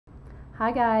Hi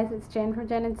guys, it's Jen from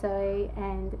Jen and Zoe,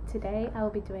 and today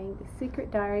I'll be doing the secret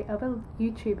diary of a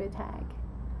YouTuber tag.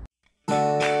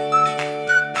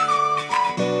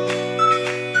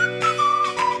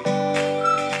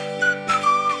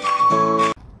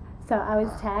 So I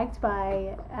was tagged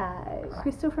by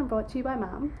Crystal from Brought to You by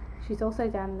Mum. She's also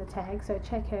done the tag, so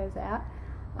check hers out,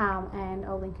 and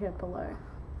I'll link her below.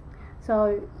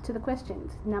 So to the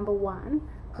questions, number one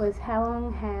was, how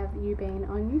long have you been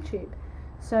on YouTube?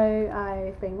 So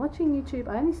I've been watching YouTube.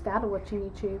 I only started watching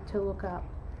YouTube to look up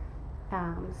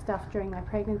stuff during my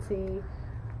pregnancy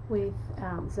with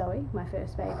Zoe, my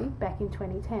first baby, back in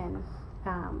 2010.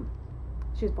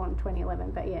 She was born in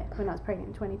 2011, but yeah, when I was pregnant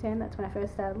in 2010, that's when I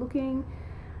first started looking.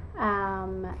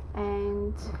 And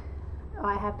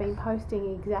I have been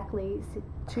posting exactly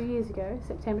 2 years ago,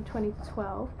 September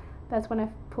 2012. That's when I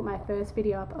put my first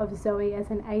video up of Zoe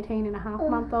as an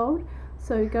 18-and-a-half-month-old.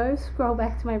 So go scroll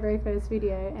back to my very first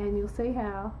video and you'll see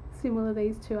how similar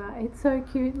these two are. It's so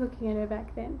cute looking at her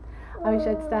back then. I wish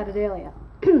I'd started earlier.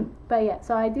 But yeah,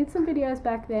 so I did some videos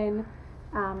back then,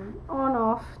 on,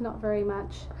 off, not very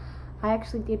much. I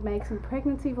actually did make some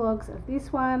pregnancy vlogs of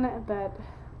this one, but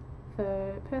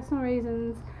for personal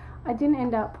reasons, I didn't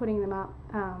end up putting them up.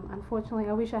 Unfortunately,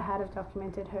 I wish I had have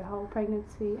documented her whole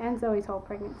pregnancy and Zoe's whole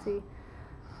pregnancy,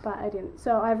 but I didn't.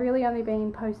 So I've really only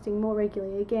been posting more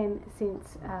regularly again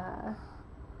since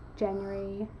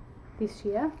January this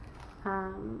year.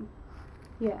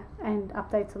 Yeah, and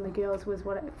updates on the girls was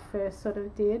what it first sort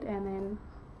of did, and then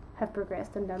have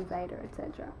progressed and done Zeta,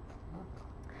 etc.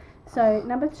 So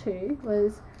number two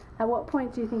was, at what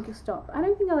point do you think you'll stop? I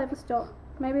don't think I'll ever stop.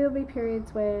 Maybe there'll be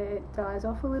periods where it dies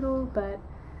off a little, but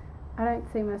I don't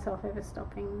see myself ever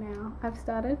stopping now I've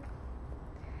started.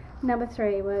 Number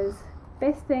three was,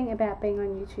 best thing about being on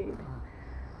YouTube.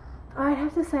 I'd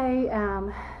have to say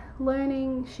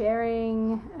learning,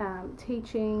 sharing,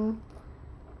 teaching,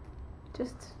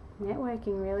 just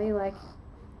networking really, like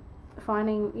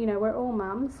finding, you know, we're all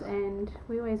mums and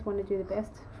we always want to do the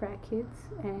best for our kids,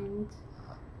 and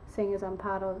seeing as I'm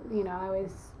part of, you know,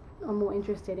 I'm more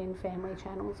interested in family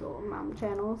channels or mum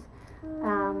channels.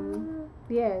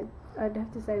 Yeah, I'd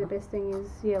have to say the best thing is,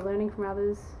 yeah, learning from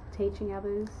others, teaching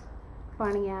others,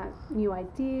 finding out new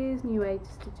ideas, new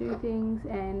ways to do things,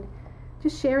 and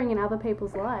just sharing in other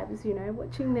people's lives, you know,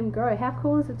 watching them grow. How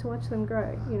cool is it to watch them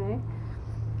grow, you know?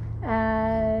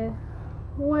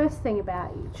 Worst thing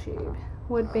about YouTube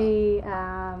would be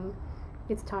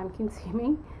it's time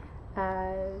consuming.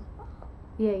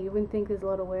 Yeah, you wouldn't think there's a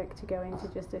lot of work to go into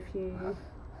just a few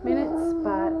minutes,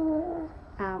 but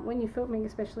when you're filming,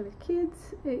 especially with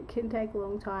kids, it can take a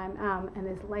long time, and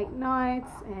there's late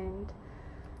nights,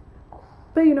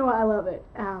 but you know what, I love it.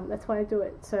 That's why I do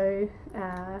it. So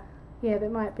yeah, there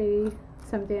might be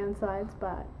some downsides,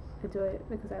 but I do it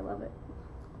because I love it.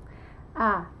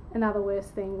 Another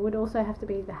worst thing would also have to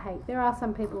be the hate. There are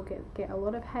some people get a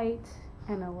lot of hate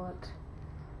and a lot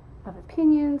of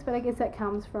opinions, but I guess that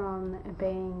comes from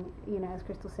being, you know, as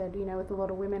Crystal said, you know, with a lot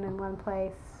of women in one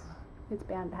place, it's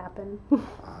bound to happen.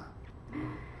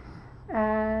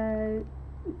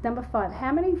 Number five,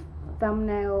 how many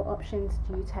thumbnail options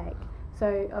do you take?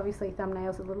 So obviously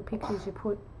thumbnails are little pictures you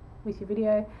put with your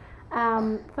video.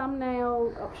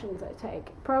 Thumbnail options I take,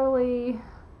 probably,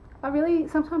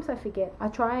 sometimes I forget. I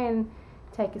try and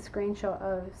take a screenshot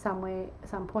of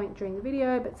some point during the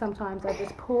video, but sometimes I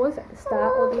just pause at the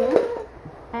start or the end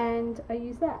and I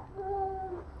use that.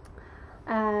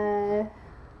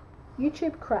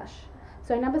 YouTube crush.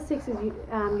 So number 6 is your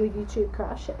YouTube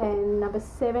crush, and number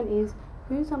 7 is,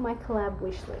 who's on my collab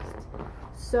wish list?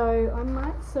 So I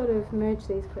might sort of merge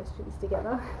these questions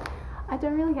together. I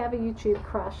don't really have a YouTube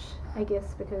crush, I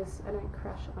guess, because I don't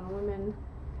crush on women,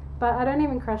 but I don't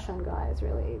even crush on guys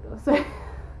really either. So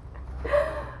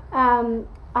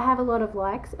I have a lot of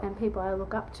likes and people I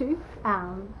look up to,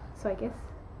 so I guess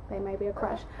they may be a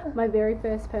crush. My very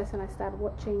first person I started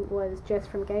watching was Jess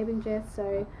from Gabe and Jess,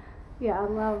 so yeah, I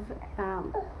love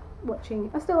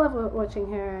I still love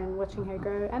watching her and watching her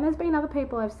grow. And there's been other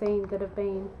people I've seen that have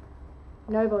been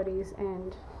nobodies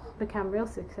and become real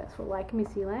successful, like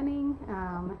Missy Lanning,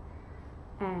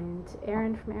 and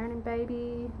Erin from Erin and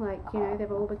Baby. Like, you know,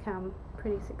 they've all become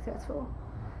pretty successful.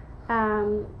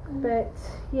 But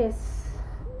yes,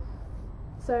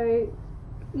 so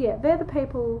yeah, they're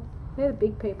the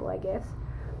big people, I guess.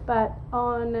 But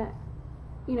on,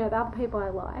 you know, the other people I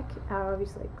like are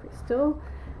obviously Crystal,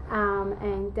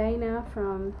 and Dana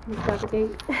from Miss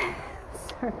Bugger.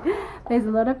 Sorry, there's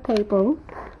a lot of people.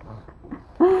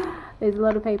 There's a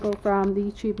lot of people from the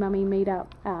YouTube Mummy Meetup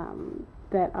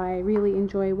that I really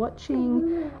enjoy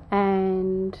watching,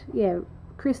 and yeah,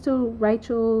 Crystal,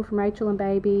 Rachel from Rachel and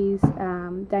Babies,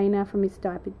 Dana from Miss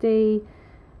Diaper D,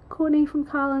 Courtney from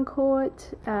Carl and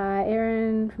Court,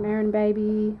 Erin from Erin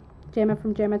Baby, Gemma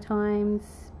from Gemma Times,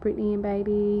 Brittany and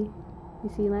Baby,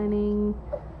 Missy Lanning.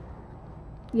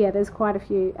 Yeah, there's quite a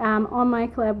few. On my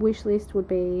collab wish list would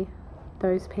be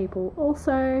those people.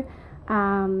 Also,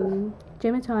 Gemma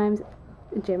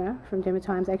from Gemma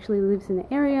Times actually lives in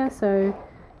the area, so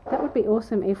that would be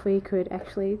awesome if we could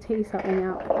actually tee something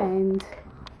up and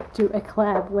do a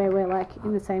collab where we're like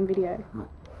in the same video.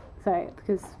 So,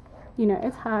 because, you know,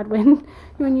 it's hard when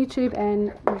you're on YouTube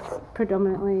and it's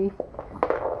predominantly,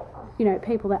 you know,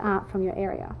 people that aren't from your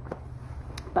area.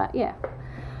 But yeah.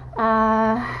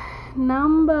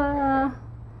 Number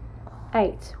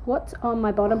 8. What's on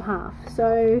my bottom half?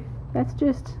 So that's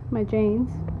just my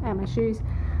jeans and my shoes.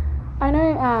 I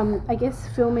know, I guess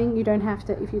filming, you don't have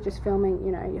to, if you're just filming,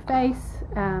 you know, your face,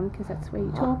 because that's where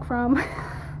you talk from.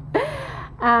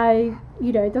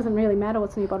 You know, it doesn't really matter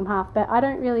what's on your bottom half, but I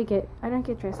don't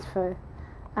get dressed for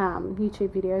YouTube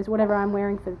videos. Whatever I'm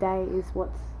wearing for the day is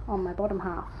what's on my bottom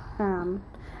half. And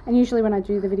usually when I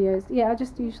do the videos, yeah, I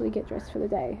just usually get dressed for the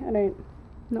day.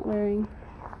 Not wearing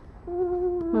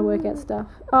my workout stuff.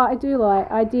 Oh,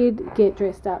 I did get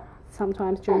dressed up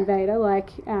sometimes during Vader, like,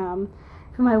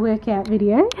 for my workout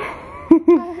video.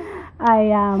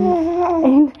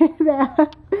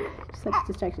 Such a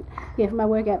distraction. Yeah, for my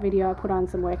workout video I put on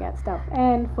some workout stuff,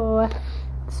 and for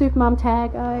Supermum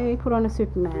tag I put on a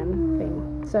Superman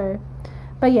thing. So,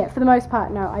 but yeah, for the most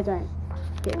part, no, I don't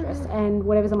get dressed, and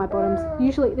whatever's on my bottoms,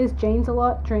 usually there's jeans a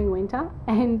lot during winter,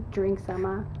 and during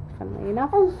summer, funnily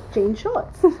enough, jean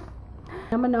shorts.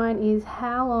 Number 9 is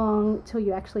how long till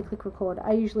you actually click record.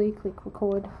 I usually click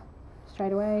record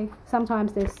straight away.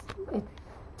 Sometimes it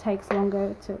takes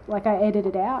longer to, like, I edit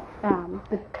it out,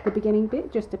 the beginning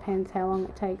bit, just depends how long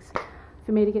it takes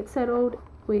for me to get settled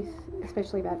with,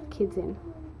 especially about kids in.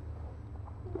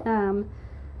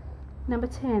 Number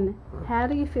 10, how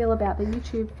do you feel about the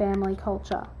YouTube family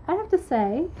culture? I have to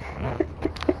say,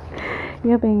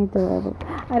 you're being adorable.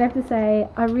 I'd have to say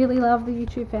I really love the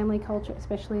YouTube family culture,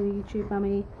 especially the YouTube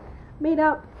Mummy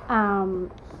meetup,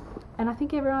 and I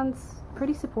think everyone's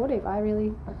pretty supportive.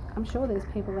 I'm sure there's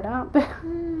people that aren't, but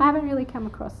I haven't really come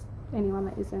across anyone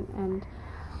that isn't, and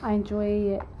I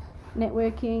enjoy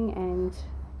networking and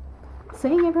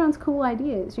seeing everyone's cool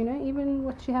ideas, you know, even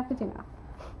what you have for dinner.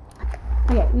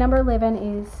 Okay, number 11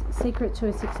 is secret to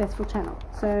a successful channel.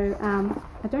 So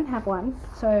I don't have one,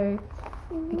 so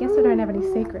I guess I don't have any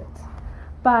secrets,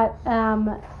 but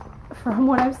from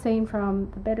what I've seen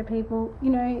from the better people, you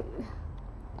know,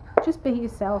 just be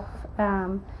yourself.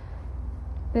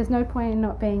 There's no point in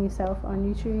not being yourself on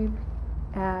YouTube,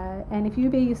 and if you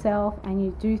be yourself and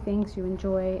you do things you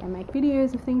enjoy and make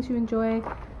videos of things you enjoy,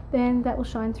 then that will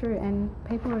shine through and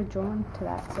people are drawn to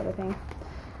that sort of thing.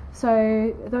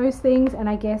 So those things, and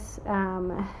I guess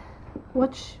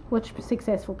watch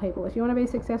successful people. If you want to be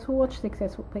successful, watch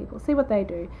successful people, see what they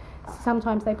do.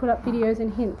 Sometimes they put up videos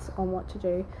and hints on what to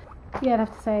do. Yeah, I'd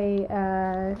have to say,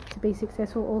 to be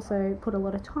successful, also put a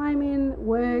lot of time in,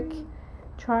 work,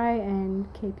 try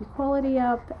and keep your quality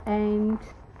up, and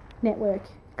network,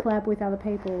 collab with other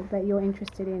people that you're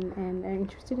interested in and are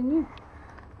interested in you.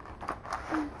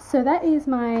 So that is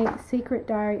my secret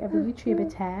diary of a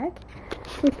YouTuber tag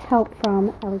with help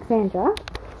from Alexandra.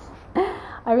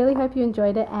 I really hope you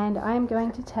enjoyed it, and I am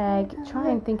going to try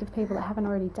and think of people that haven't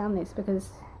already done this, because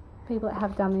people that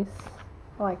have done this,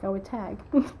 like, I would tag.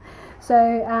 So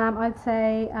I'd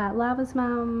say Lava's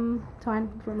mum, Tyne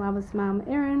from Lava's mum,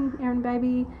 Erin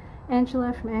Baby,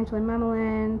 Angela from Angela in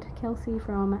Mamaland, Kelsey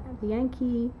from the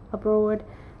Yankee Abroad,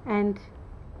 and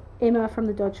Emma from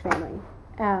the Dodge family.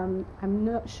 I'm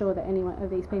not sure that any one of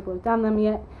these people have done them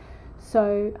yet,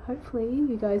 so hopefully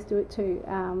you guys do it too.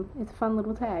 It's a fun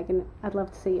little tag, and I'd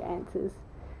love to see your answers.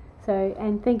 So,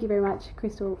 and thank you very much,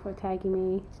 Crystal, for tagging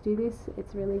me to do this.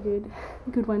 It's a really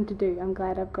good one to do. I'm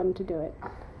glad I've gotten to do it.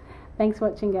 Thanks for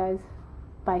watching, guys.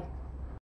 Bye.